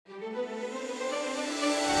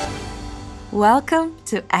Welcome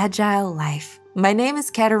to Agile Life. My name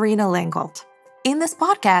is Katerina Lengold. In this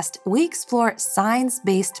podcast, we explore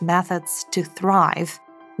science-based methods to thrive,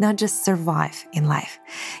 not just survive in life.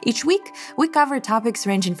 Each week, we cover topics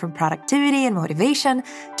ranging from productivity and motivation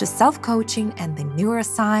to self-coaching and the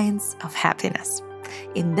neuroscience of happiness.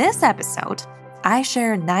 In this episode, I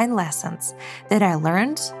share 9 lessons that I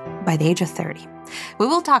learned by the age of 30. We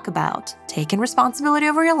will talk about taking responsibility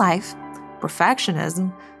over your life,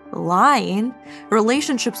 perfectionism, lying,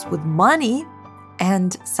 relationships with money,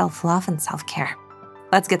 and self-love and self-care.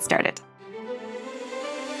 Let's get started.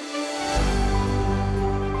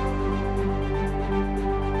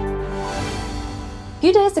 A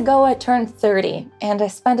few days ago, I turned 30, and I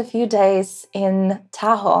spent a few days in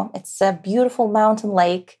Tahoe. It's a beautiful mountain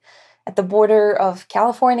lake at the border of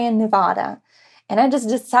California and Nevada. And I just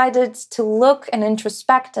decided to look and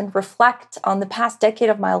introspect and reflect on the past decade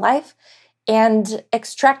of my life and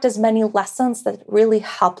extract as many lessons that really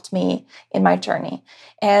helped me in my journey.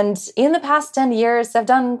 And in the past 10 years, I've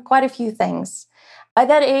done quite a few things. By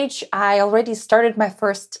that age, I already started my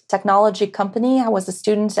first technology company. I was a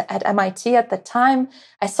student at MIT at the time.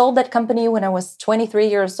 I sold that company when I was 23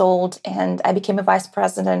 years old, and I became a vice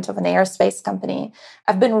president of an aerospace company.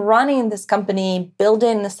 I've been running this company,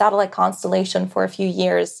 building the satellite constellation for a few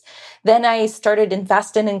years. Then I started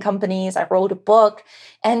investing in companies. I wrote a book.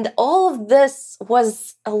 And all of this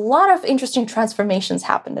was a lot of interesting transformations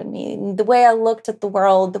happened in me. The way I looked at the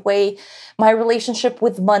world, the way my relationship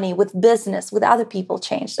with money, with business, with other people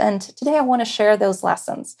changed. And today I want to share those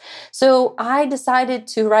lessons. So I decided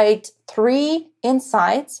to write 3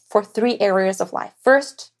 insights for 3 areas of life.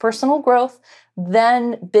 First, personal growth,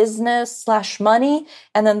 then business/money,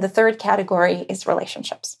 and then the third category is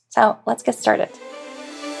relationships. So let's get started.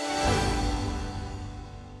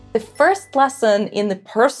 The first lesson in the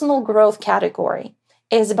personal growth category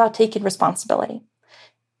is about taking responsibility.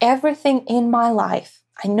 Everything in my life,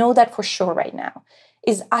 I know that for sure right now,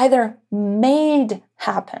 is either made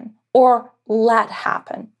happen or let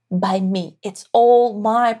happen by me. It's all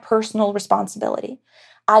my personal responsibility.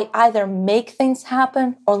 I either make things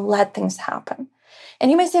happen or let things happen.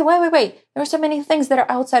 And you may say, wait, there are so many things that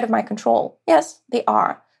are outside of my control. Yes, they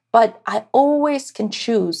are. But I always can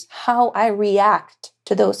choose how I react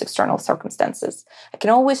to those external circumstances. I can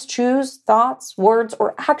always choose thoughts, words,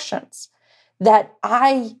 or actions that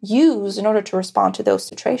I use in order to respond to those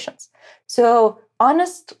situations. So,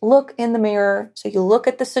 honest look in the mirror. So you look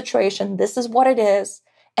at the situation, this is what it is,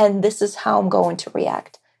 and this is how I'm going to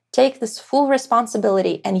react. Take this full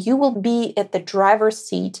responsibility, and you will be at the driver's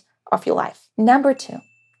seat of your life. Number 2,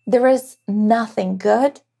 there is nothing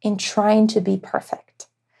good in trying to be perfect.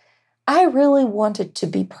 I really wanted to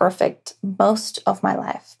be perfect most of my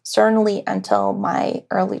life, certainly until my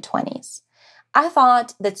early 20s. I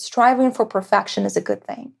thought that striving for perfection is a good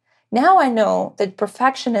thing. Now I know that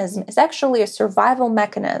perfectionism is actually a survival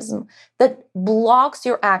mechanism that blocks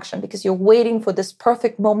your action because you're waiting for this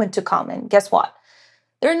perfect moment to come. And guess what?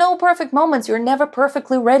 There are no perfect moments. You're never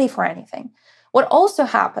perfectly ready for anything. What also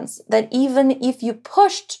happens that even if you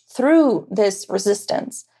pushed through this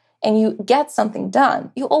resistance, and you get something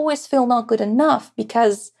done, you always feel not good enough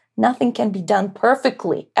because nothing can be done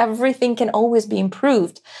perfectly. Everything can always be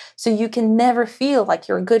improved. So you can never feel like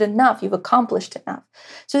you're good enough, you've accomplished enough.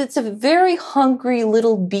 So it's a very hungry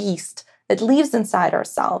little beast that lives inside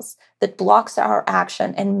ourselves, that blocks our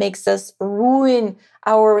action and makes us ruin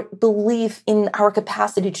our belief in our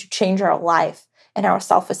capacity to change our life and our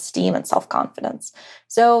self-esteem and self-confidence.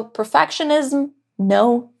 So perfectionism,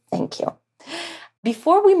 no, thank you.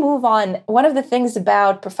 Before we move on, one of the things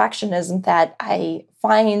about perfectionism that I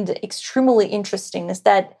find extremely interesting is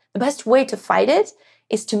that the best way to fight it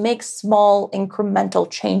is to make small incremental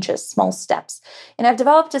changes, small steps. And I've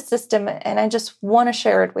developed a system and I just want to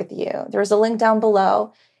share it with you. There's a link down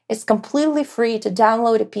below. It's completely free to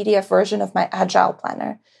download a PDF version of my Agile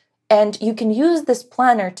Planner. And you can use this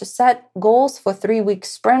planner to set goals for 3-week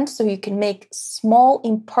sprints so you can make small,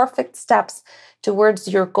 imperfect steps towards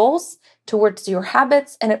your goals, towards your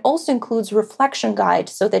habits, and it also includes reflection guide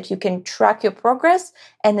so that you can track your progress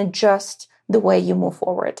and adjust the way you move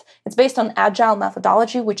forward. It's based on Agile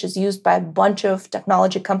methodology, which is used by a bunch of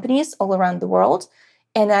technology companies all around the world.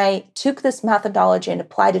 And I took this methodology and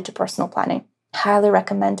applied it to personal planning. Highly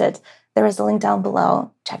recommend it. There is a link down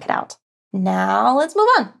below. Check it out. Now let's move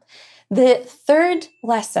on. The third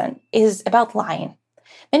lesson is about lying.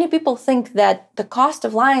 Many people think that the cost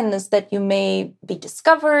of lying is that you may be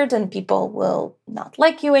discovered and people will not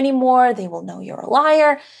like you anymore. They will know you're a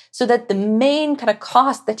liar. So that the main kind of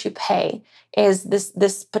cost that you pay is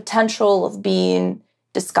this potential of being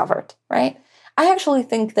discovered, right? I actually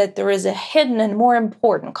think that there is a hidden and more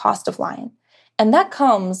important cost of lying. And that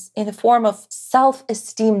comes in the form of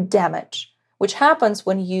self-esteem damage, which happens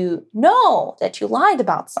when you know that you lied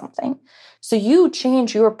about something. So you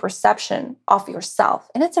change your perception of yourself.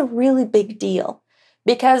 And it's a really big deal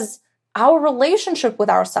because our relationship with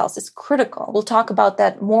ourselves is critical. We'll talk about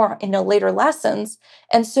that more in the later lessons.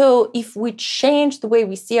 And so if we change the way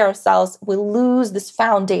we see ourselves, we lose this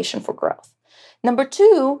foundation for growth. Number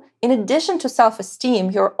two, in addition to self-esteem,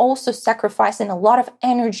 you're also sacrificing a lot of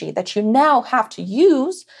energy that you now have to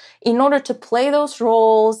use in order to play those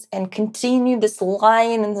roles and continue this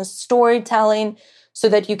lying and this storytelling so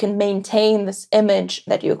that you can maintain this image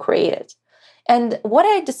that you created. And what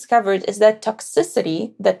I discovered is that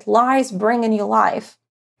toxicity that lies bring in your life,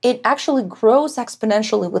 it actually grows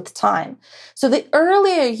exponentially with time. So the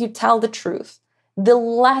earlier you tell the truth, the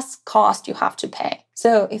less cost you have to pay.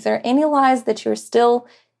 So if there are any lies that you're still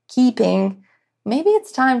keeping, maybe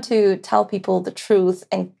it's time to tell people the truth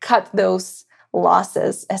and cut those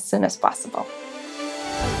losses as soon as possible.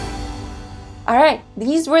 All right,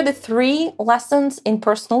 these were the 3 lessons in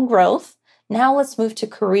personal growth. Now let's move to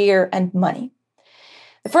career and money.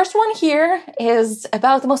 The first one here is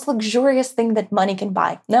about the most luxurious thing that money can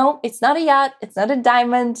buy. No, it's not a yacht, it's not a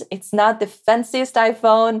diamond, it's not the fanciest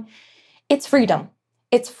iPhone. It's freedom.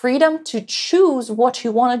 It's freedom to choose what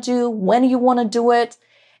you want to do, when you want to do it.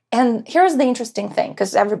 And here's the interesting thing,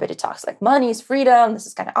 because everybody talks like money is freedom. This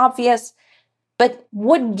is kind of obvious. But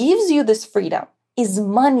what gives you this freedom is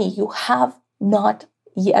money you have not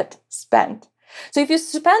yet spent. So if you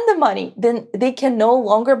spend the money, then they can no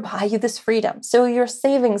longer buy you this freedom. So your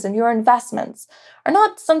savings and your investments are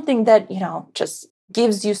not something that, just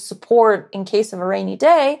gives you support in case of a rainy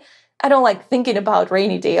day. I don't like thinking about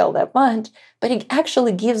rainy day all that much, but it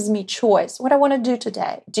actually gives me choice. What I want to do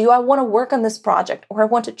today. Do I want to work on this project or I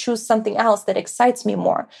want to choose something else that excites me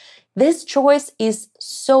more? This choice is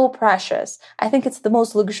so precious. I think it's the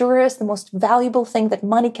most luxurious, the most valuable thing that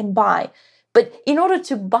money can buy. But in order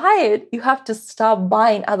to buy it, you have to stop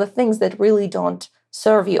buying other things that really don't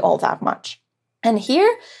serve you all that much. And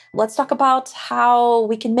here, let's talk about how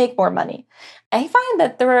we can make more money. I find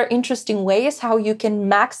that there are interesting ways how you can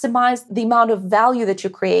maximize the amount of value that you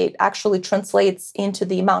create actually translates into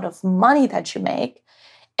the amount of money that you make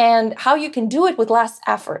and how you can do it with less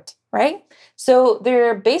effort, right? So there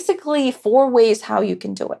are basically 4 ways how you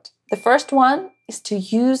can do it. The first one is to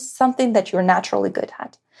use something that you're naturally good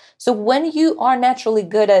at. So when you are naturally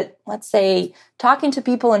good at, let's say, talking to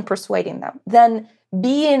people and persuading them, then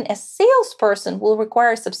being a salesperson will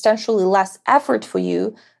require substantially less effort for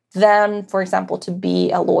you than, for example, to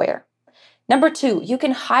be a lawyer. Number 2, you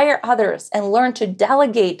can hire others and learn to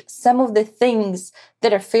delegate some of the things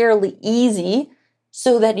that are fairly easy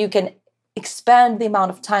so that you can expand the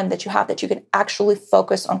amount of time that you can actually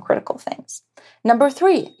focus on critical things. Number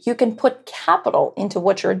 3, you can put capital into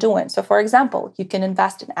what you're doing. So for example, you can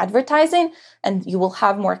invest in advertising and you will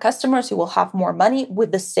have more customers, you will have more money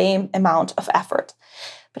with the same amount of effort.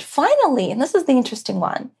 But finally, and this is the interesting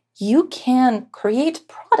one, you can create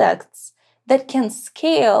products that can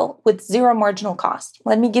scale with 0 marginal cost.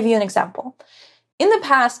 Let me give you an example. In the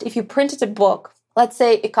past, if you printed a book, let's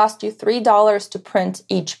say it cost you $3 to print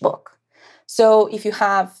each book. So if you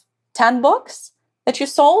have 10 books that you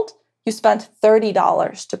sold, you spent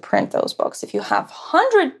 $30 to print those books. If you have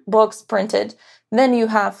 100 books printed, then you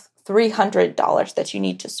have $300 that you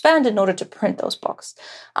need to spend in order to print those books.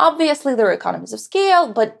 Obviously, there are economies of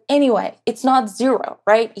scale, but anyway, it's not 0,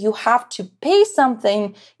 right? You have to pay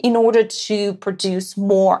something in order to produce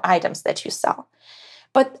more items that you sell.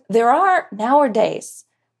 But there are nowadays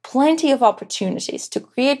plenty of opportunities to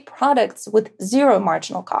create products with 0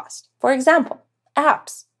 marginal cost. For example,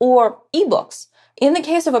 apps or ebooks. In the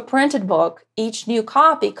case of a printed book, each new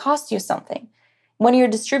copy costs you something. When you're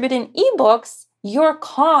distributing ebooks, your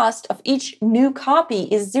cost of each new copy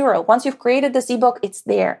is 0. Once you've created this ebook, it's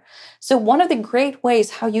there. So one of the great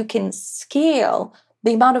ways how you can scale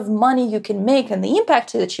the amount of money you can make and the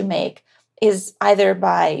impact that you make is either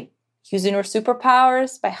by using your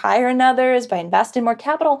superpowers, by hiring others, by investing more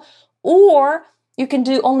capital, or you can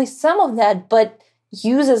do only some of that, but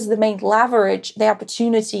use as the main leverage the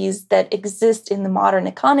opportunities that exist in the modern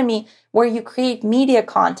economy where you create media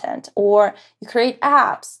content or you create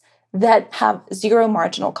apps that have 0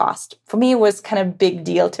 marginal cost. For me, it was kind of a big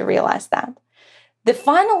deal to realize that. The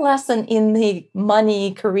final lesson in the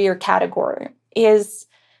money career category is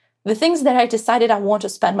the things that I decided I want to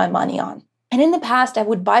spend my money on. And in the past, I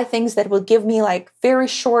would buy things that would give me like very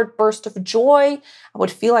short burst of joy. I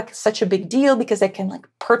would feel like such a big deal because I can like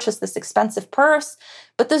purchase this expensive purse.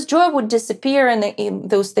 But this joy would disappear, and in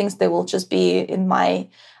those things, they will just be in my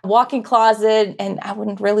walk-in closet, and I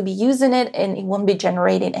wouldn't really be using it, and it won't be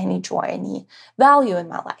generating any joy, any value in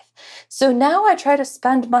my life. So now I try to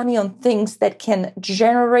spend money on things that can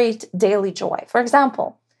generate daily joy. For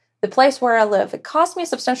example, the place where I live, it costs me a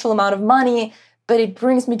substantial amount of money, but it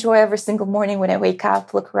brings me joy every single morning when I wake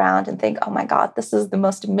up, look around, and think, oh my God, this is the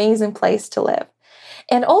most amazing place to live.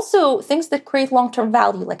 And also things that create long-term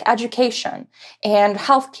value, like education and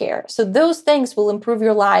healthcare. So those things will improve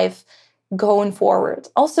your life going forward.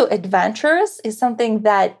 Also, adventures is something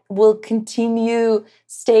that will continue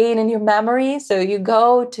staying in your memory. So you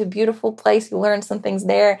go to a beautiful place, you learn some things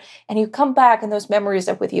there, and you come back and those memories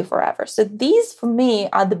are with you forever. So these, for me,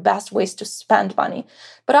 are the best ways to spend money.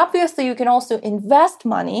 But obviously, you can also invest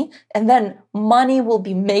money, and then money will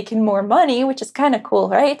be making more money, which is kind of cool,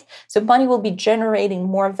 right? So money will be generating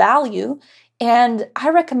more value. And I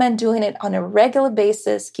recommend doing it on a regular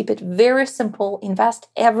basis. Keep it very simple. Invest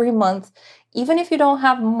every month. Even if you don't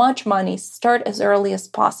have much money, start as early as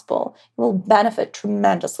possible. You will benefit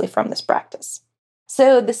tremendously from this practice.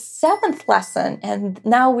 So the seventh lesson, and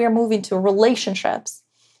now we're moving to relationships,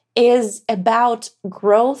 is about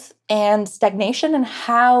growth and stagnation and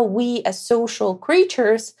how we as social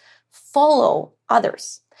creatures follow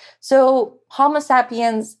others. So Homo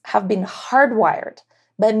sapiens have been hardwired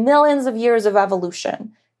by millions of years of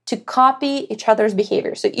evolution to copy each other's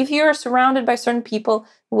behavior. So if you're surrounded by certain people,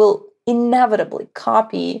 we'll inevitably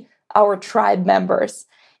copy our tribe members.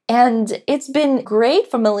 And it's been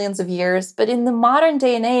great for millions of years, but in the modern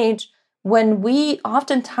day and age, when we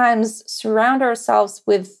oftentimes surround ourselves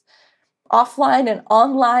with offline and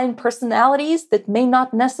online personalities that may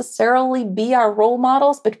not necessarily be our role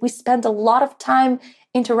models, but we spend a lot of time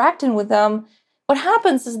interacting with them, what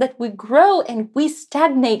happens is that we grow and we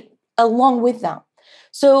stagnate along with them.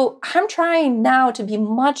 So I'm trying now to be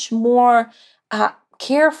much more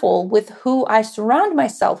careful with who I surround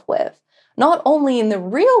myself with, not only in the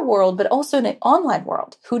real world, but also in the online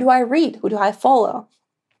world. Who do I read? Who do I follow?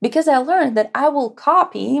 Because I learned that I will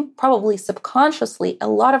copy, probably subconsciously, a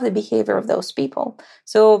lot of the behavior of those people.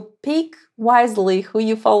 So pick wisely who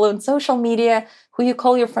you follow on social media, who you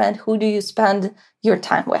call your friend, who do you spend your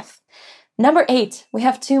time with. Number 8, we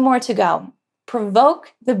have 2 more to go.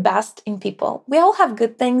 Provoke the best in people. We all have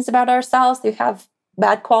good things about ourselves. We have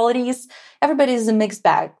bad qualities. Everybody is a mixed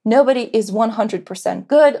bag. Nobody is 100%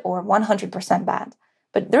 good or 100% bad.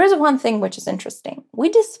 But there is one thing which is interesting. We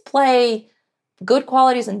display good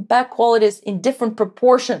qualities and bad qualities in different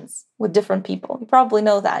proportions with different people. You probably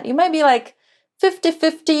know that. You might be like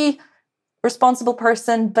 50-50 responsible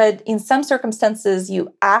person, but in some circumstances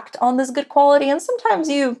you act on this good quality, and sometimes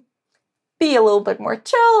you be a little bit more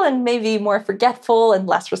chill and maybe more forgetful and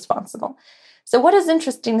less responsible. So what is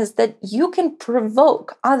interesting is that you can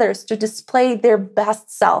provoke others to display their best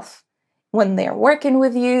self when they're working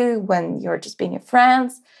with you, when you're just being your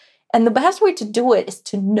friends. And the best way to do it is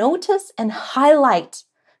to notice and highlight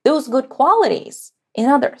those good qualities in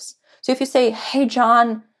others. So if you say, hey,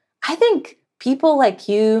 John, I think people like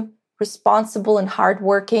you, responsible and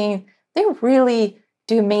hardworking, they really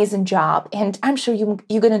do an amazing job. And I'm sure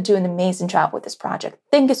you're going to do an amazing job with this project.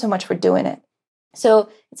 Thank you so much for doing it. So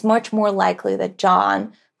it's much more likely that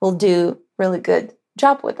John will do a really good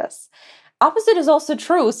job with us. Opposite is also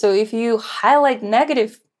true. So if you highlight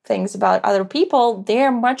negative things about other people,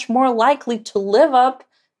 they're much more likely to live up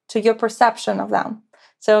to your perception of them.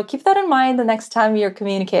 So keep that in mind the next time you're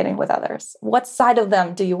communicating with others. What side of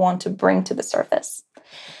them do you want to bring to the surface?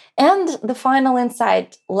 And the final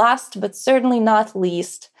insight, last but certainly not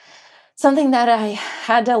least, something that I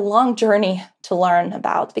had a long journey to learn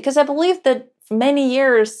about, because I believe that for many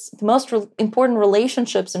years, the most important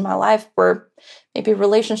relationships in my life were maybe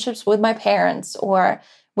relationships with my parents or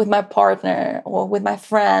with my partner or with my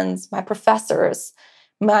friends, my professors,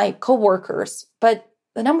 my coworkers. But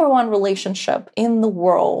the number one relationship in the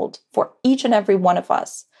world for each and every one of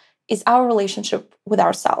us is our relationship with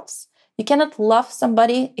ourselves. You cannot love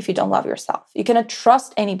somebody if you don't love yourself. You cannot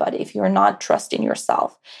trust anybody if you're not trusting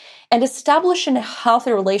yourself. And establishing a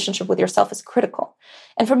healthy relationship with yourself is critical.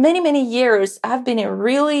 And for many, many years, I've been a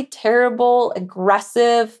really terrible,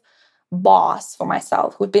 aggressive boss for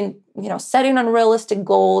myself who'd been, setting unrealistic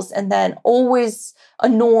goals and then always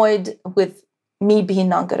annoyed with me being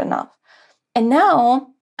not good enough. And now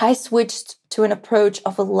I switched to an approach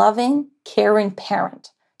of a loving, caring parent.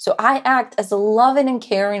 So I act as a loving and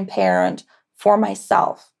caring parent for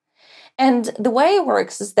myself. And the way it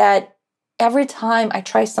works is that every time I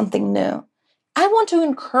try something new, I want to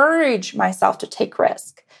encourage myself to take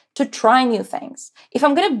risk, to try new things. If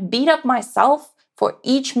I'm going to beat up myself for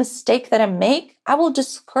each mistake that I make, I will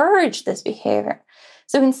discourage this behavior.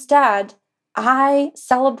 So instead, I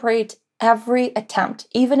celebrate every attempt,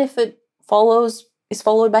 even if it is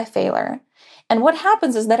followed by failure. And what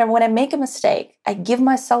happens is that when I make a mistake, I give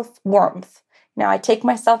myself warmth. I take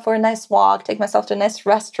myself for a nice walk, take myself to a nice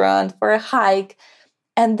restaurant, for a hike,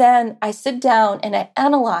 and then I sit down and I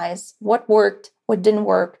analyze what worked, what didn't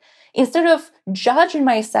work. Instead of judging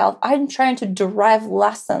myself, I'm trying to derive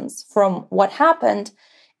lessons from what happened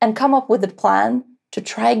and come up with a plan to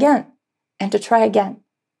try again and to try again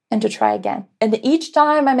and to try again. And each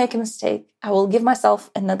time I make a mistake, I will give myself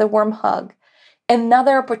another warm hug,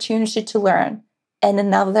 another opportunity to learn, and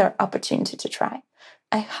another opportunity to try.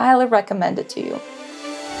 I highly recommend it to you.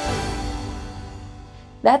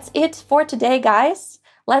 That's it for today, guys.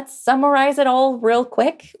 Let's summarize it all real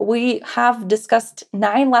quick. We have discussed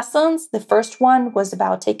 9 lessons. The first one was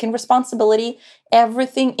about taking responsibility.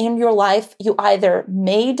 Everything in your life you either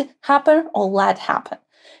made happen or let happen.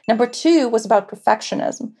 Number 2 was about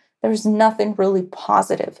perfectionism. There's nothing really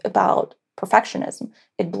positive about perfectionism.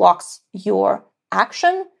 It blocks your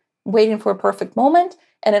action, waiting for a perfect moment,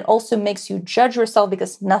 and it also makes you judge yourself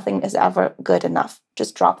because nothing is ever good enough.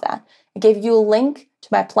 Just drop that. I gave you a link to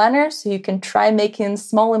my planner so you can try making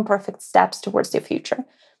small imperfect steps towards your future.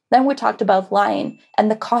 Then we talked about lying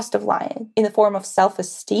and the cost of lying in the form of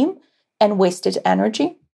self-esteem and wasted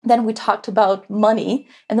energy. Then we talked about money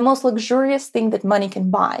and the most luxurious thing that money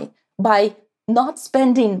can buy. By not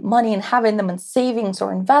spending money and having them in savings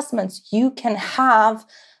or investments, you can have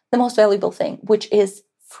the most valuable thing, which is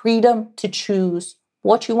freedom to choose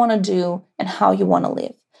what you want to do and how you want to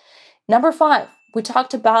live. Number 5, we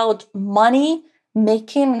talked about money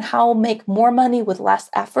making and how make more money with less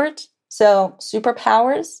effort. So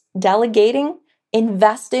superpowers, delegating,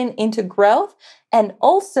 investing into growth. And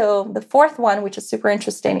also the 4th one, which is super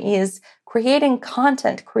interesting, is creating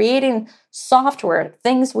content, creating software,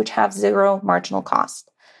 things which have 0 marginal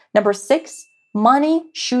cost. Number 6, money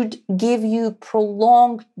should give you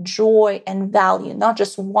prolonged joy and value, not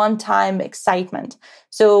just one-time excitement.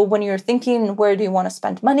 So when you're thinking, where do you want to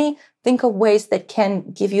spend money? Think of ways that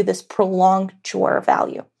can give you this prolonged joy or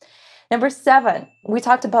value. Number 7, we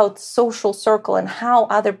talked about social circle and how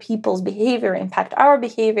other people's behavior impact our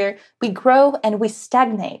behavior. We grow and we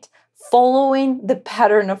stagnate, following the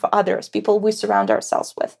pattern of others, people we surround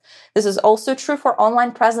ourselves with. This is also true for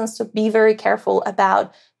online presence, so be very careful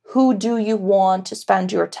about who do you want to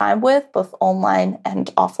spend your time with, both online and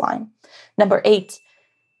offline. Number 8,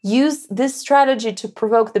 use this strategy to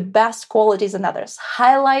provoke the best qualities in others.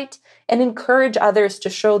 Highlight and encourage others to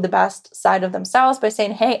show the best side of themselves by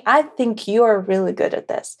saying, hey, I think you are really good at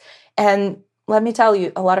this. And let me tell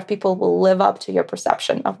you, a lot of people will live up to your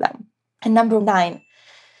perception of them. And number 9,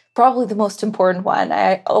 probably the most important one.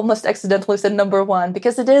 I almost accidentally said number 1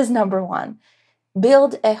 because it is number 1.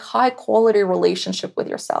 Build a high-quality relationship with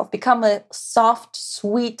yourself. Become a soft,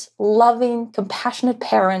 sweet, loving, compassionate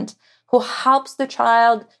parent who helps the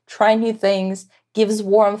child try new things, gives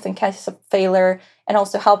warmth in case of failure, and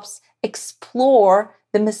also helps explore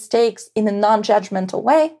the mistakes in a non-judgmental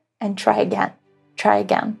way and try again, try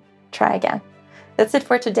again, try again. That's it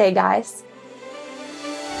for today, guys.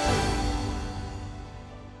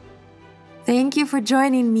 Thank you for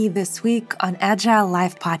joining me this week on Agile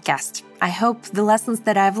Life Podcast. I hope the lessons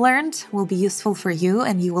that I've learned will be useful for you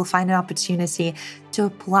and you will find an opportunity to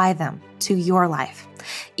apply them to your life.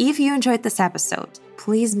 If you enjoyed this episode,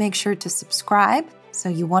 please make sure to subscribe so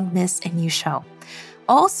you won't miss a new show.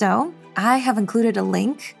 Also, I have included a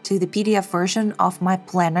link to the PDF version of my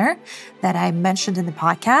planner that I mentioned in the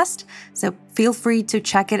podcast, so feel free to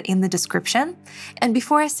check it in the description. And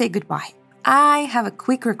before I say goodbye, I have a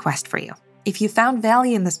quick request for you. If you found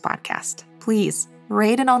value in this podcast, please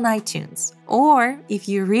rate it on iTunes. Or if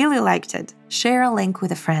you really liked it, share a link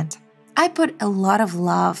with a friend. I put a lot of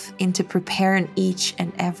love into preparing each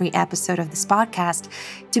and every episode of this podcast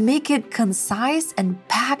to make it concise and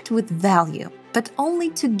packed with value. But only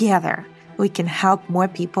together we can help more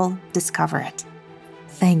people discover it.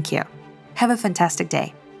 Thank you. Have a fantastic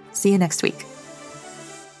day. See you next week.